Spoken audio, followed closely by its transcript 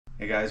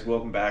Hey guys,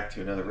 welcome back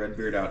to another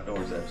Redbeard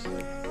Outdoors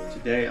episode.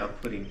 Today I'm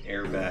putting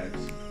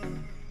airbags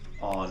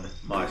on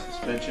my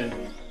suspension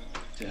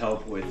to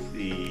help with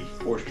the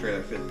horse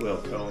trailer fifth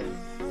wheel towing.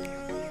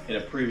 In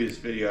a previous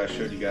video I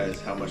showed you guys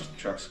how much the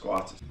truck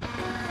squats.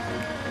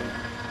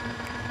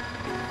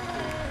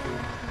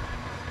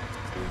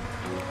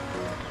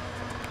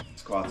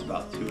 Squats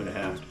about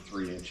 2.5 to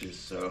 3 inches,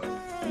 so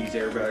these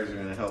airbags are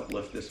going to help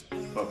lift this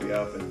puppy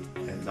up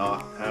and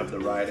not have the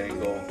right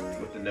angle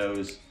with the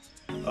nose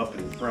up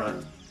in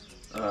front,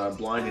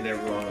 blinding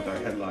everyone with our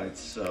headlights.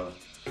 So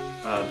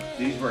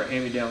these were a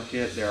hand-me-down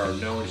kit. There are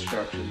no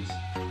instructions.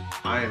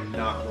 I am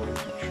not going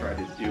to try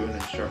to do an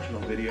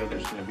instructional video.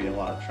 There's going to be a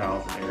lot of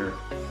trials and error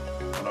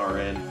on our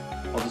end.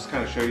 I'll just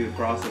kind of show you the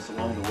process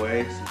along the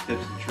way, some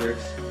tips and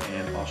tricks,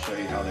 and I'll show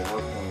you how they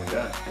work when we're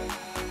done.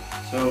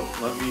 So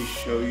let me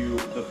show you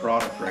the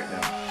product right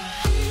now.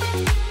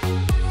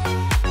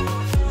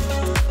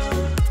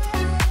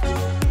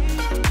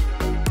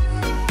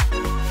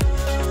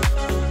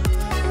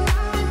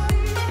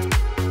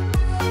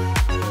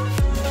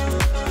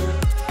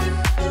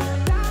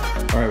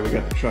 Alright, we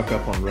got the truck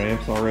up on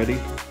ramps already,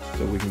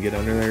 so we can get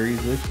under there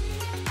easily.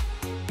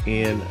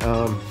 And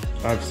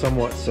I've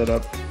somewhat set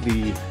up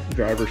the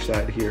driver's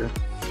side here.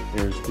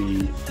 There's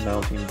the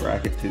mounting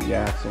bracket to the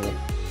axle,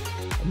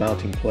 a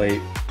mounting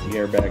plate, the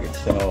airbag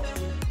itself,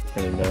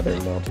 and another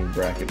mounting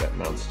bracket that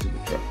mounts to the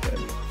truck bed.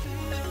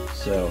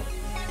 So,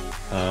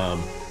 a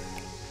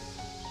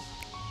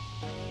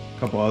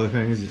couple other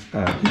things,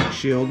 heat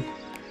shield.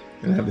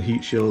 I'm gonna have the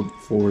heat shield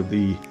for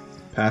the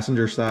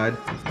passenger side.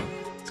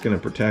 It's gonna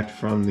protect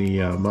from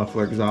the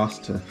muffler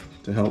exhaust to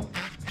help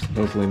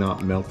hopefully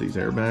not melt these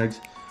airbags.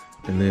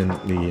 And then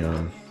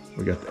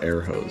we got the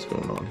air hose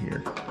going on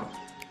here.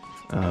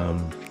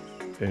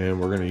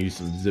 And we're going to use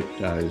some zip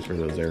ties for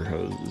those air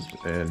hoses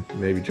and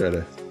maybe try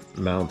to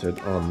mount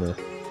it on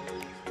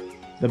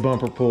the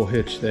bumper pull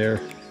hitch there,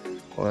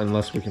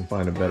 unless we can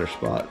find a better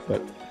spot.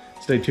 But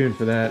stay tuned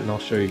for that, and I'll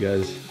show you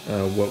guys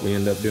what we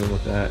end up doing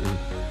with that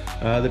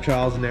and the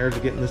trials and errors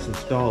of getting this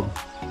installed.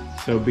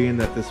 So being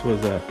that this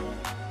was a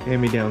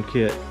hand-me-down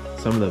kit,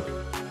 some of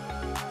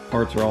the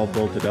parts are all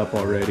bolted up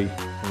already,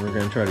 and we're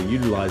going to try to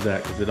utilize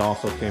that because it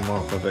also came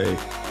off of a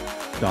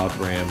Dodge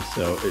Ram,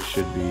 so it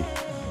should be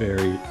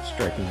very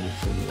strikingly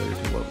similar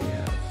to what we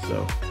have.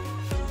 So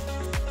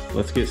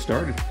let's get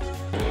started.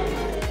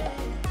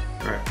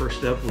 Alright,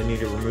 first up we need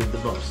to remove the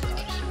bump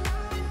stops.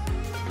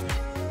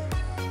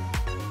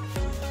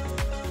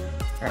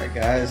 Alright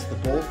guys, the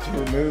bolt to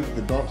remove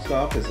the bump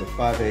stop is a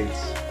 5/8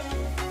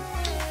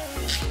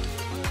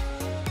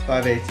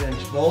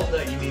 inch bolt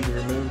that you need to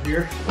remove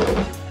here.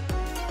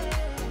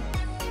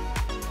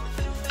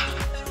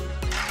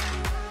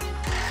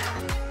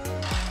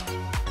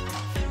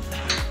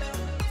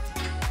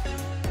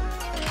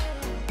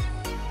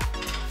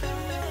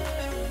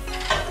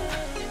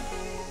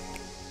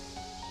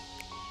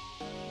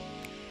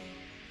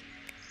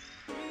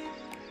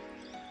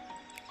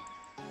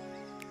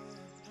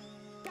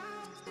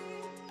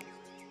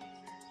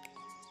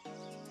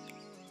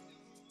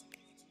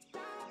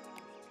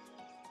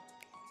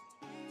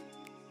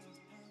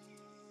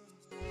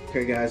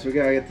 Okay guys, we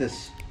gotta get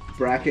this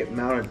bracket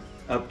mounted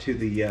up to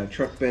the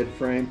truck bed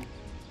frame.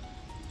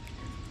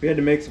 We had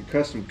to make some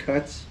custom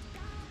cuts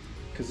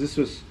because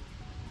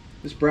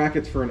this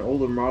bracket's for an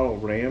older model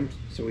Ram,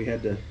 so we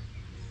had to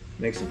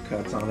make some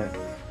cuts on it.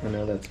 I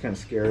know that's kind of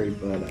scary,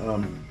 but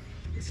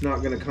it's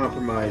not going to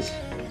compromise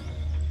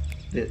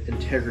the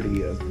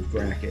integrity of the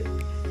bracket.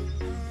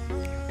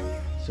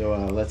 So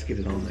let's get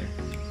it on there.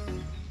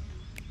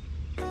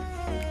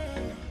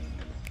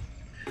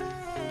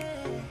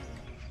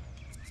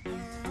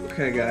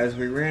 Okay guys,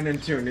 we ran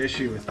into an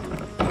issue with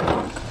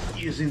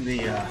using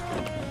the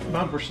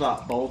bumper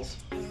stop bolts.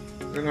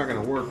 They're not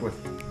going to work with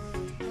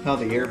how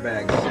the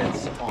airbag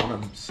sits on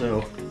them, so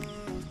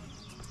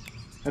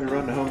I had to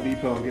run to Home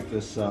Depot and get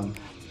this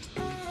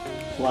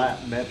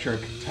flat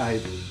metric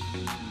type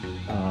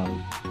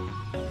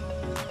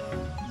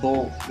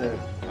bolt that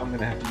I'm going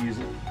to have to use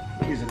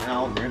an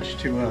Allen wrench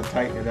to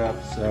tighten it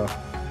up. So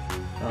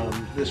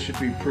this should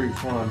be pretty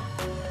fun.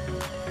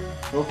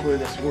 Hopefully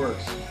this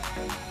works.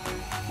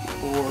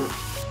 Or our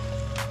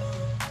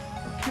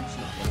kit's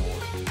not gonna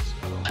work.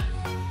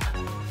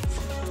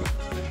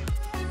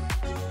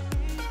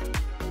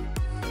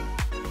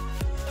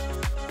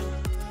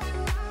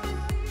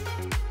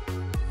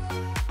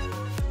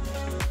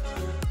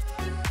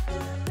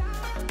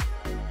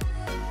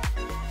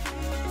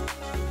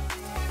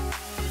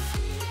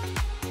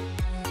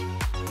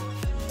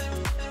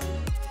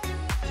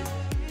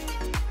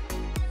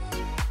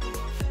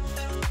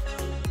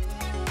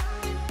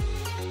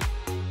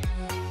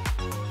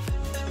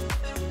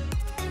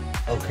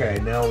 Okay,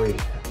 now we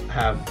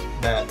have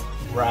that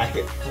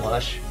bracket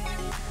flush.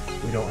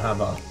 We don't have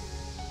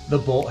the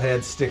bolt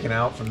head sticking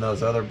out from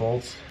those other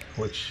bolts,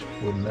 which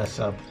would mess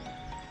up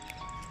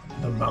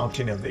the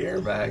mounting of the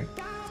airbag.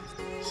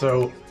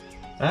 So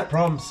that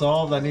problem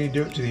solved. I need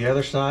to do it to the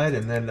other side,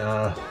 and then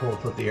we'll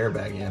put the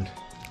airbag in.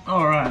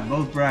 All right,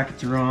 both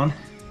brackets are on.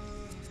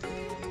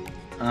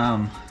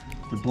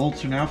 The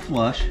bolts are now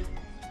flush,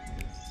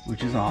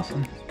 which is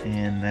awesome.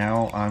 And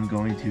now I'm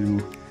going to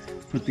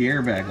put the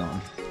airbag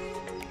on.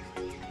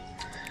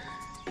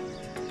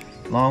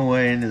 Long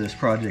way into this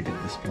project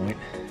at this point.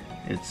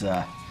 It's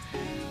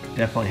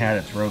definitely had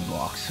its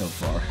roadblocks so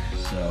far.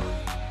 So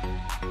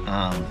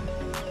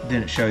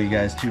didn't show you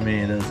guys too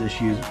many of those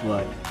issues,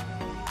 but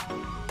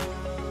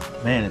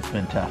man, it's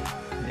been tough.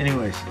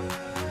 Anyways,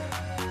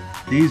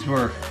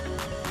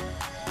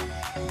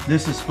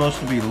 this is supposed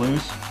to be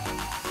loose,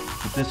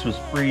 but this was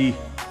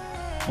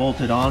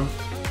pre-bolted on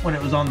when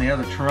it was on the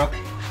other truck.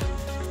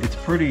 It's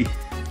pretty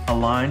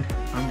aligned.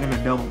 I'm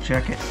gonna double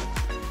check it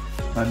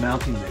by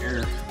mounting the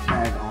air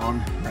bag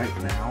on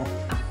right now.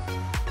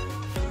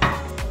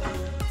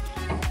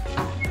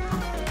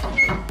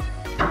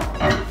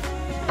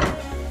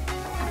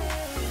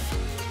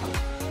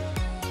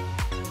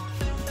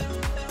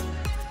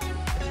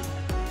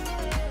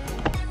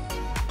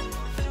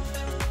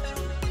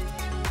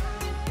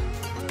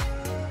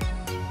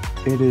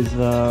 It is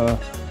a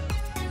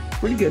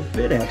pretty good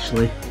fit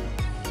actually,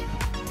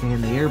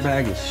 and the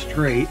airbag is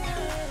straight,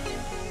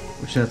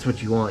 which that's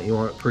what you want. You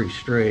want it pretty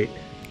straight.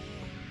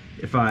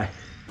 If I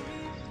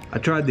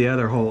tried the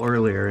other hole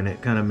earlier and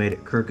it kind of made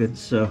it crooked,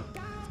 so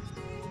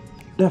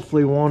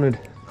definitely wanted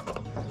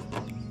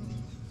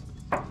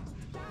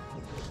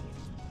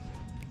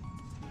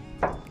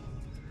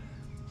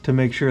to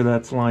make sure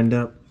that's lined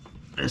up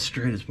as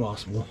straight as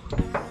possible.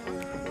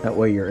 That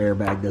way your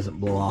airbag doesn't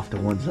blow off to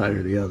one side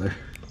or the other.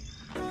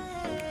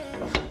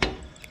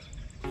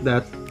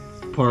 That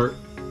part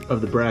of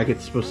the bracket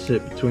is supposed to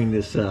sit between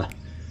this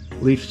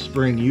leaf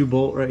spring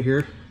U-bolt right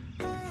here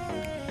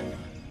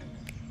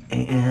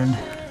and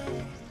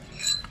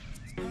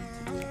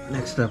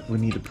next up we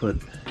need to put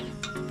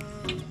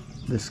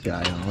this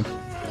guy on.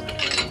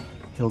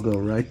 He'll go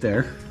right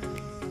there,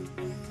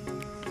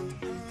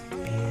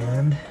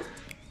 and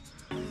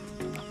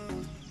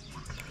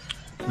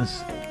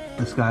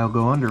this guy will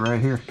go under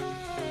right here.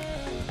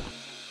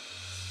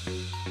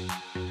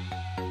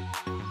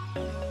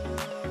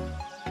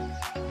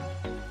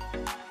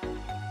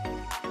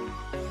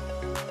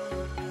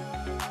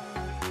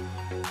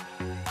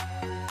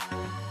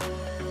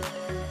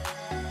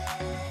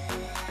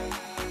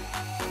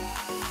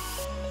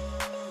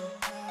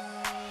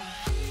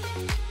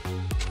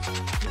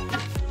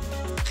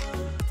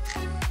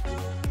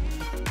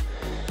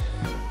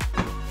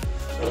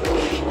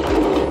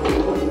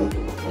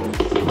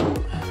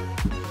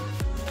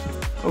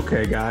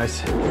 Okay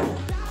guys,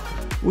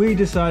 we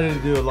decided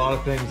to do a lot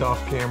of things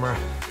off camera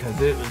because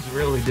it was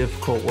really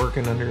difficult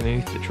working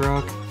underneath the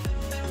truck,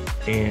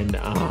 and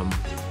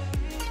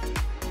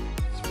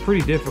it's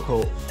pretty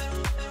difficult.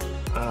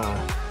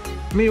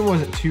 I mean, it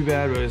wasn't too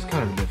bad, but it was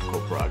kind of a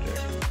difficult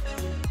project.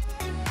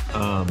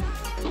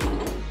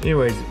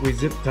 Anyways, we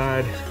zip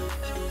tied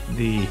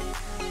the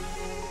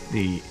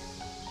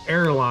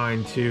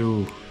airline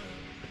to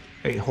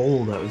a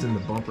hole that was in the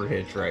bumper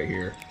hitch right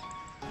here.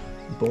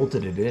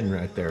 Bolted it in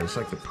right there. It's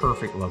like the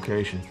perfect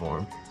location for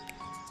them.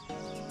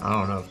 I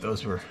don't know if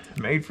those were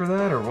made for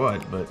that or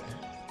what, but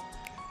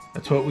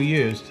that's what we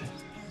used,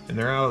 and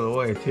they're out of the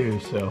way too.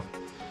 So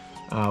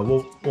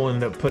we'll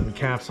end up putting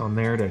caps on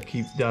there to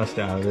keep dust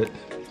out of it.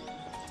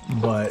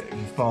 But if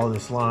you follow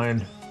this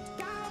line,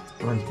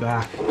 it runs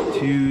back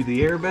to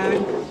the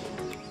airbag.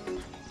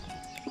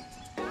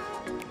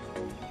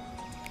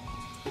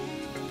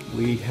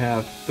 We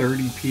have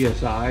 30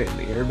 psi in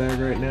the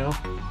airbag right now.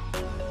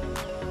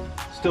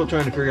 Still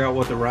trying to figure out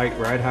what the right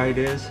ride height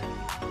is.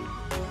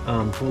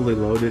 Fully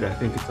loaded, I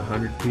think it's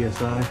 100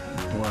 psi,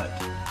 but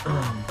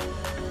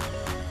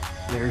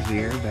there's the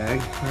airbag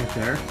right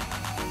there,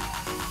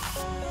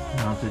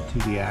 mounted to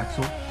the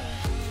axle.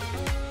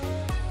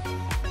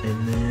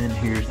 And then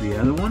here's the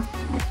other one.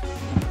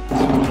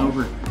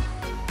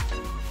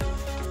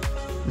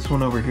 This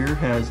one over here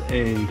has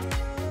a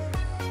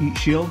heat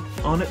shield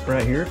on it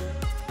right here.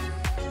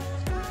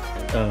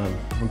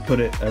 We put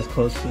it as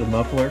close to the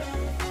muffler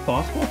as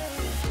possible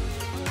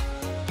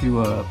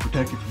to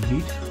protect it from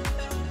heat.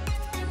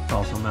 It's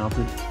also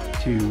mounted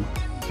to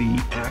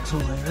the axle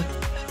there.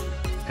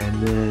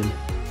 And then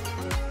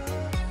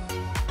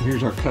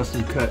here's our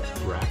custom cut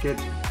bracket.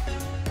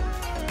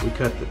 We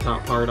cut the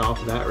top part off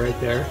of that right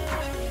there.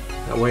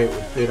 That way it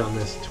would fit on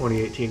this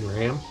 2018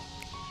 Ram.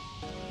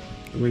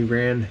 We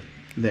ran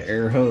the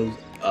air hose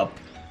up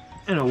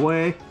and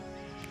away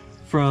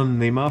from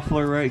the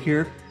muffler right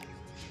here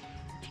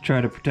to try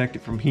to protect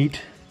it from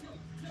heat.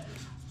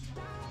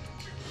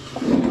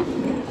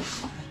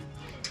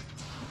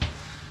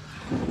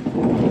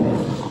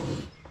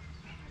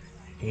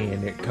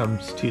 And it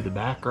comes to the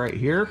back right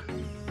here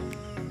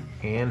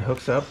and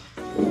hooks up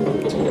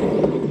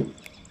to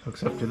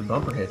the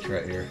bumper hitch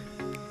right here.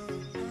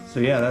 So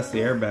yeah, that's the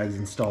airbags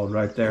installed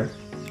right there.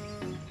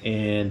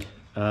 And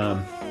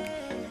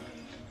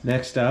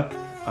next up,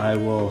 I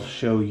will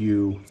show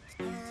you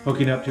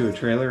hooking up to a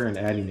trailer and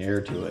adding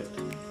air to it.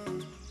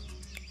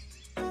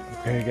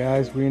 Okay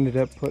guys, we ended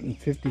up putting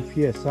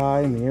 50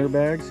 psi in the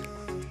airbags,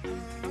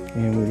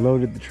 and we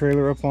loaded the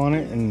trailer up on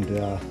it, and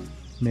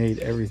made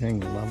everything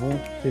level.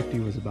 50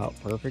 was about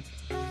perfect.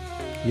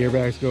 The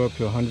airbags go up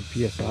to 100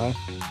 psi,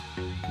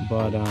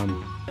 but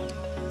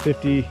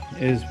 50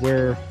 is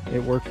where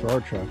it worked for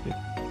our truck. It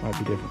might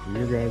be different for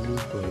your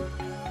guys's, but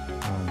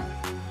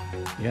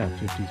yeah,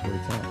 50 is where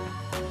it's at.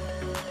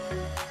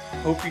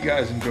 Hope you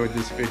guys enjoyed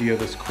this video,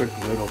 this quick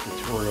little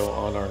tutorial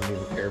on our new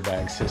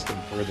airbag system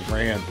for the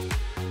Ram.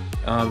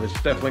 It's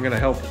definitely going to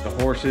help with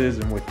the horses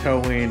and with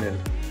towing and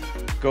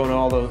going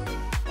all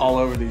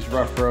over these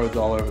rough roads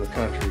all over the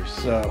country.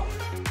 So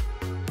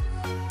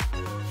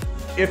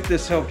if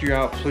this helped you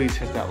out, please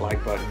hit that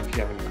like button. If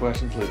you have any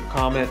questions, leave a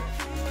comment.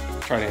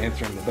 I'll try to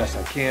answer them the best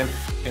I can,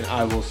 and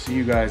I will see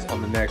you guys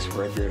on the next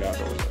Redbeard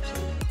Outdoors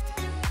episode.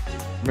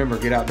 Remember,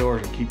 get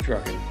outdoors and keep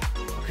trucking.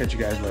 I'll catch you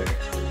guys later.